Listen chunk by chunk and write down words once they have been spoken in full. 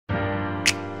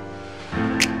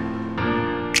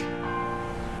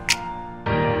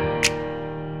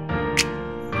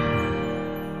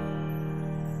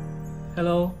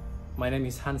Hello, my name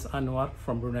is Anuar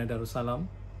from Brunei Darussalam.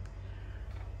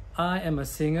 I am a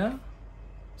singer,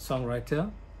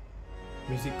 songwriter,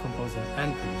 music composer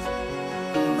and producer.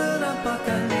 Berapa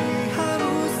kali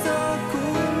harus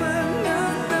aku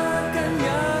mengatakan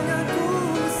yang aku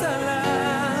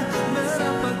salah?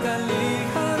 Berapa kali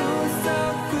harus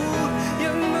aku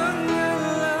yang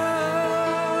mengalah?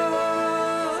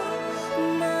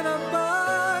 Berapa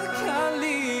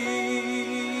kali?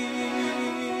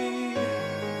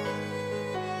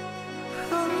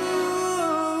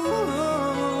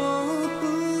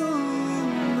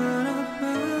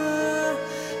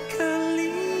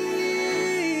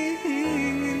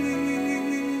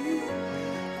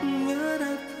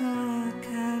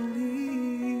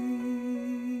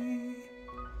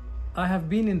 I have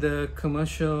been in the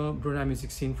commercial Brunei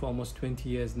music scene for almost 20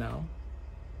 years now.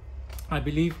 I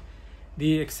believe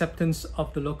the acceptance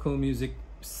of the local music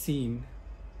scene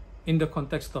in the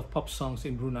context of pop songs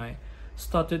in Brunei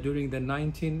started during the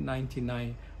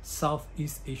 1999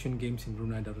 Southeast Asian Games in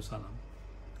Brunei Darussalam,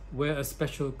 where a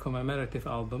special commemorative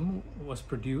album was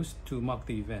produced to mark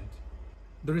the event.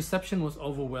 The reception was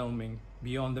overwhelming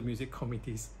beyond the music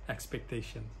committee's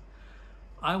expectations.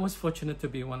 I was fortunate to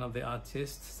be one of the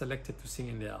artists selected to sing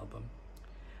in the album,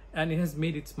 and it has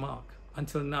made its mark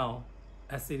until now,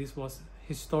 as it was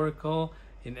historical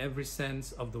in every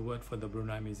sense of the word for the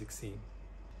Brunei music scene.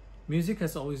 Music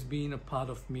has always been a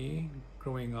part of me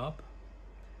growing up,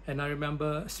 and I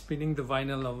remember spinning the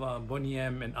vinyl of Boney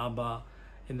M and ABBA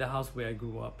in the house where I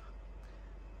grew up.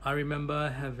 I remember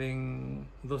having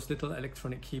those little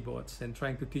electronic keyboards and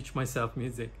trying to teach myself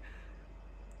music.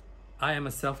 I am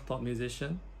a self-taught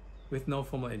musician with no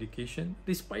formal education,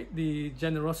 despite the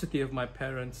generosity of my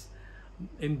parents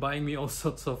in buying me all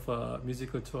sorts of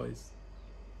musical toys.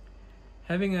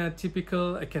 Having a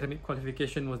typical academic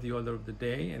qualification was the order of the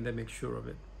day, and they make sure of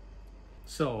it.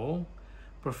 So,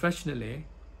 professionally,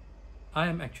 I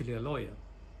am actually a lawyer.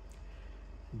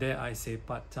 Dare I say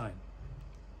part-time,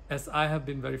 as I have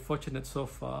been very fortunate so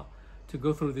far to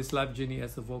go through this life journey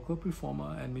as a vocal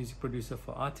performer and music producer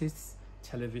for artists,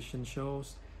 television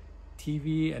shows,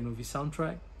 TV and movie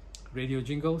soundtrack, radio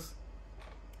jingles,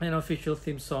 and official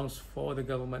theme songs for the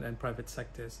government and private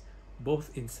sectors,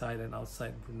 both inside and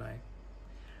outside Brunei.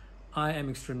 I am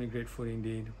extremely grateful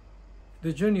indeed.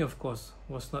 The journey, of course,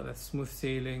 was not as smooth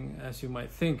sailing as you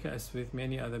might think, as with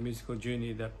many other musical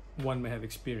journey that one may have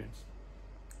experienced.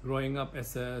 Growing up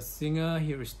as a singer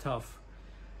here is tough,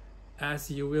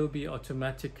 as you will be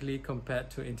automatically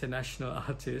compared to international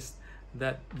artists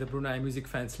that the Brunei music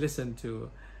fans listen to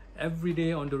every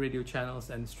day on the radio channels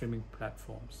and streaming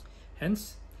platforms.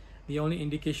 Hence, the only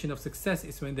indication of success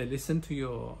is when they listen to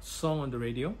your song on the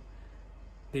radio,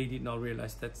 they did not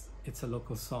realize that it's a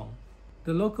local song.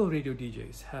 The local radio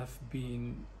DJs have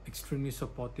been extremely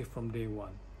supportive from day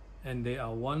one, and they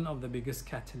are one of the biggest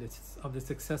catalysts of the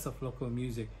success of local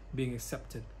music being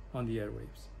accepted on the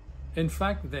airwaves. In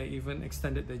fact, they even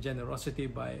extended their generosity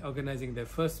by organizing their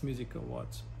first music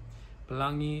awards,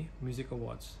 Pelangi Music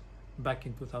Awards, back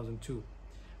in 2002,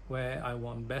 where I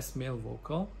won Best Male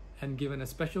Vocal and given a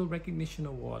special recognition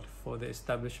award for the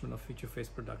establishment of Future Face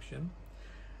Production,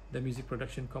 the music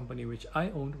production company which I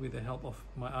owned with the help of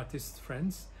my artist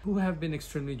friends who have been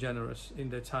extremely generous in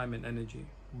their time and energy,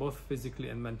 both physically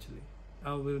and mentally.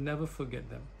 I will never forget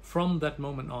them. From that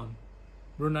moment on,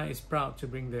 Brunei is proud to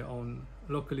bring their own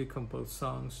locally composed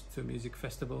songs to music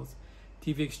festivals,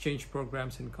 TV exchange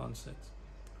programs and concerts,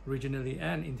 regionally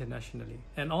and internationally.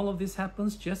 And all of this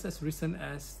happens just as recent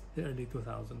as the early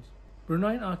 2000s.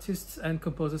 Bruneian artists and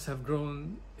composers have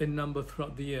grown in number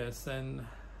throughout the years, and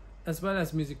as well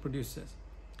as music producers.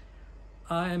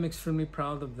 I am extremely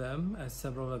proud of them, as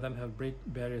several of them have break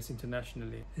barriers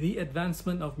internationally. The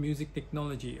advancement of music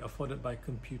technology afforded by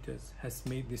computers has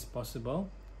made this possible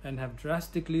and have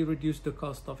drastically reduced the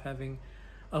cost of having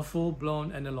a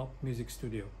full-blown analog music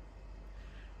studio.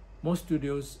 Most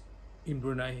studios in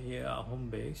Brunei here are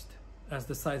home-based, as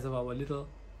the size of our little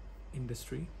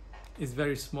industry is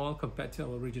very small compared to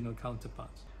our regional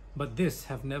counterparts. But this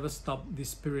have never stopped the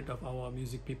spirit of our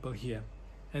music people here,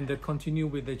 and they continue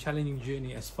with their challenging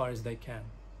journey as far as they can.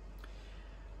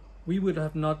 We would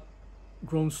have not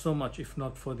grown so much if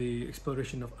not for the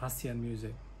exploration of ASEAN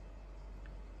music.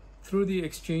 Through the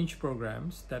exchange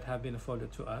programs that have been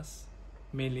afforded to us,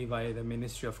 mainly via the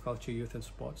Ministry of Culture, Youth and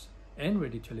Sports and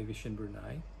Radio Television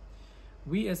Brunei,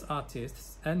 we as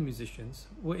artists and musicians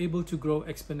were able to grow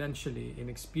exponentially in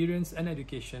experience and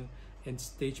education in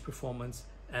stage performance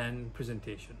and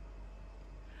presentation.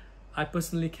 I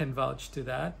personally can vouch to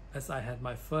that, as I had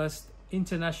my first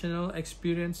international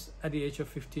experience at the age of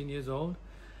 15 years old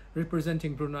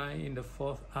representing Brunei in the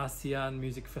 4th ASEAN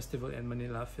Music Festival in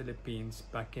Manila, Philippines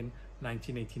back in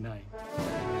 1989.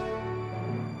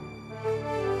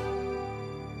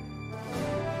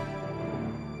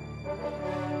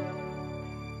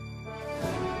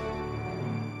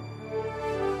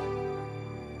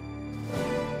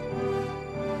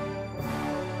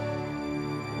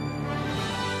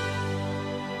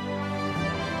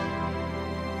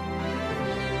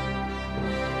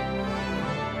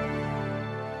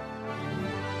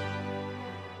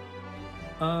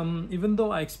 Even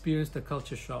though I experienced the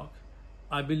culture shock,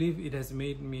 I believe it has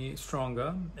made me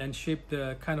stronger and shaped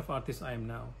the kind of artist I am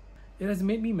now. It has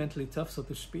made me mentally tough, so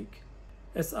to speak,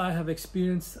 as I have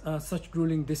experienced such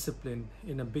grueling discipline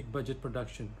in a big budget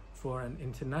production for an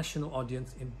international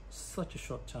audience in such a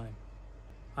short time.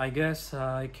 I guess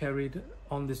I carried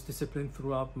on this discipline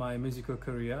throughout my musical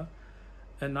career,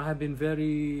 and I have been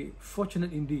very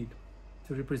fortunate indeed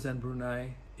to represent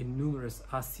Brunei in numerous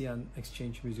ASEAN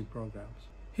exchange music programs.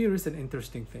 Here is an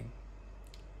interesting thing.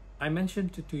 I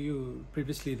mentioned to you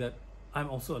previously that I'm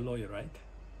also a lawyer, right?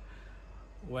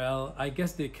 Well, I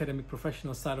guess the academic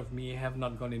professional side of me have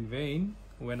not gone in vain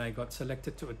when I got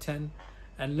selected to attend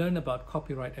and learn about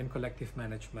copyright and collective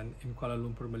management in Kuala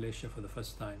Lumpur, Malaysia for the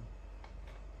first time.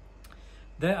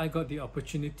 There I got the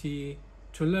opportunity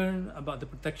to learn about the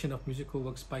protection of musical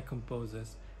works by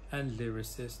composers and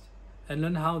lyricists, and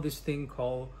learn how this thing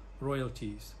called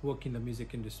royalties work in the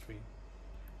music industry.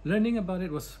 Learning about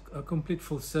it was a complete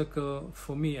full circle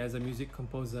for me as a music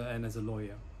composer and as a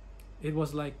lawyer. It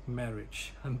was like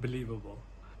marriage, unbelievable.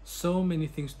 So many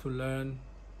things to learn,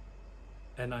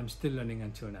 and I'm still learning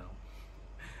until now.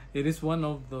 It is one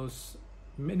of those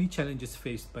many challenges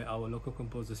faced by our local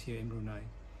composers here in Brunei.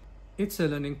 It's a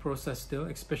learning process still,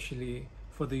 especially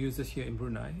for the users here in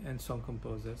Brunei and song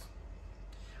composers.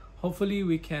 Hopefully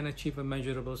we can achieve a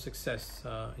measurable success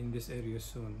in this area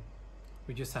soon.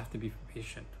 We just have to be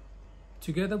patient.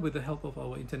 Together with the help of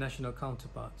our international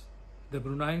counterparts, the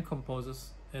Bruneian Composers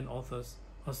and Authors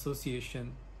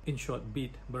Association, in short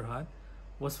BEAT Berhad,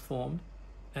 was formed,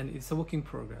 and it's a work in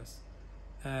progress,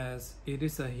 as it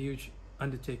is a huge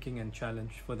undertaking and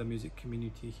challenge for the music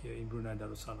community here in Brunei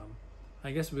Darussalam.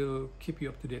 I guess we'll keep you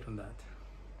up to date on that.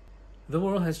 The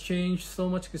world has changed so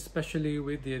much, especially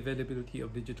with the availability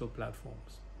of digital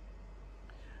platforms.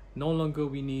 No longer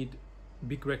we need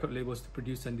big record labels to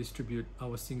produce and distribute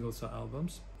our singles or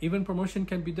albums. Even promotion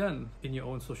can be done in your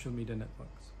own social media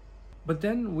networks. But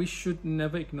then we should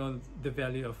never ignore the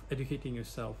value of educating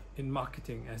yourself in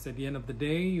marketing, as at the end of the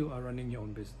day, you are running your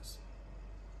own business.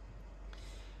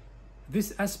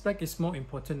 This aspect is more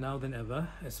important now than ever,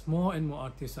 as more and more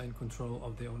artists are in control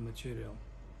of their own material.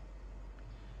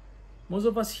 Most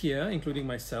of us here, including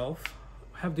myself,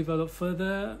 have developed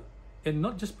further in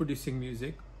not just producing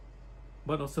music,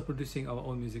 but also producing our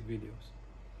own music videos.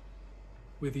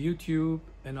 With YouTube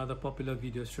and other popular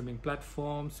video streaming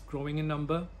platforms growing in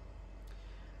number,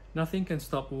 nothing can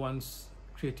stop one's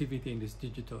creativity in this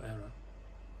digital era.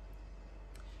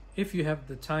 If you have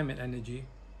the time and energy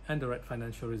and the right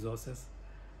financial resources,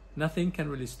 nothing can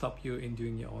really stop you in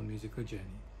doing your own musical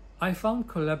journey. I found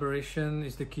collaboration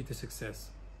is the key to success.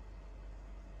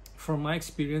 From my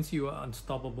experience, you are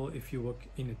unstoppable if you work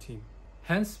in a team.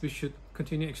 Hence, we should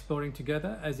continue exploring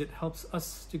together, as it helps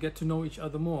us to get to know each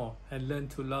other more and learn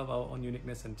to love our own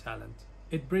uniqueness and talent.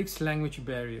 It breaks language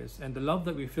barriers, and the love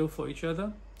that we feel for each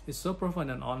other is so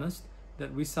profound and honest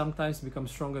that we sometimes become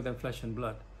stronger than flesh and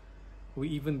blood. We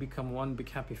even become one big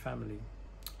happy family.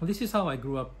 This is how I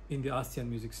grew up in the ASEAN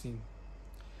music scene.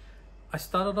 I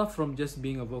started off from just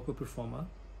being a vocal performer,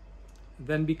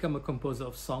 then become a composer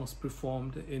of songs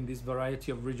performed in this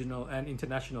variety of regional and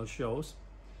international shows,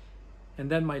 and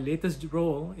then my latest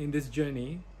role in this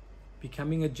journey,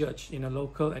 becoming a judge in a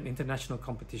local and international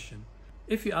competition.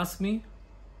 If you ask me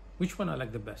which one I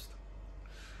like the best,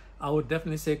 I would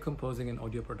definitely say composing and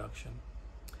audio production.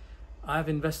 I've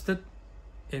invested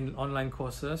in online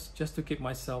courses just to keep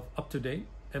myself up to date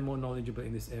and more knowledgeable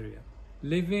in this area.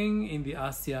 Living in the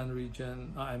ASEAN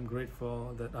region, I am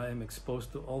grateful that I am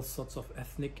exposed to all sorts of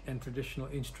ethnic and traditional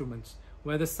instruments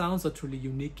where the sounds are truly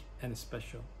unique and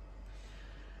special.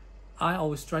 I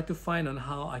always try to find on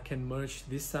how I can merge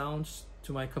these sounds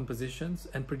to my compositions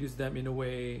and produce them in a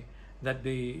way that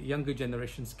the younger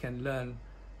generations can learn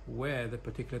where the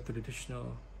particular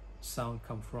traditional sound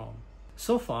come from.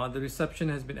 So far, the reception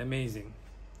has been amazing,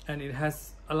 and it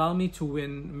has allowed me to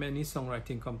win many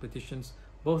songwriting competitions,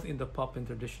 both in the pop and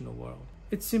traditional world.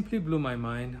 It simply blew my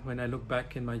mind when I look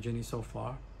back in my journey so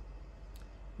far.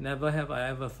 Never have I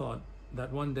ever thought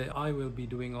that one day I will be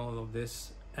doing all of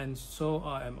this, and so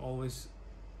I am always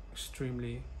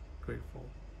extremely grateful.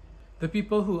 The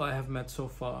people who I have met so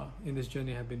far in this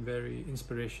journey have been very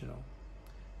inspirational,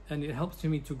 and it helps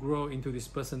me to grow into this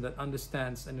person that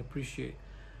understands and appreciates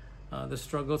the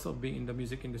struggles of being in the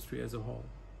music industry as a whole.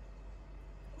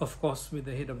 Of course, with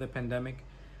the hit of the pandemic,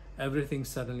 everything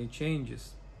suddenly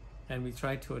changes, and we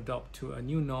try to adopt to a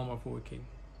new norm of working.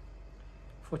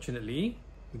 Fortunately,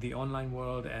 with the online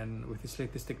world and with its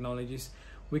latest technologies,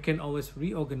 we can always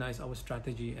reorganize our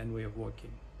strategy and way of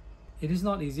working. It is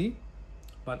not easy,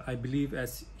 but I believe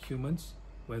as humans,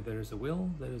 where there is a will,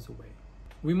 there is a way.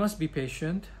 We must be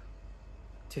patient,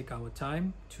 take our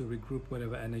time to regroup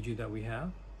whatever energy that we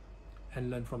have,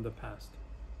 and learn from the past.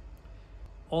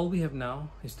 All we have now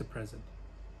is the present,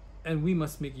 and we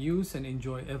must make use and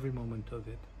enjoy every moment of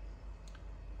it.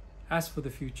 As for the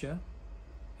future,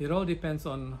 it all depends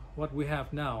on what we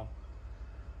have now,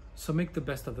 so make the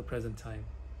best of the present time.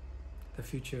 The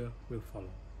future will follow.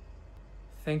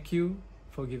 Thank you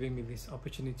for giving me this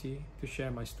opportunity to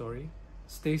share my story.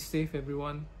 Stay safe,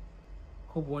 everyone.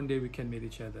 Hope one day we can meet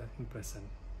each other in person.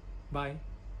 Bye.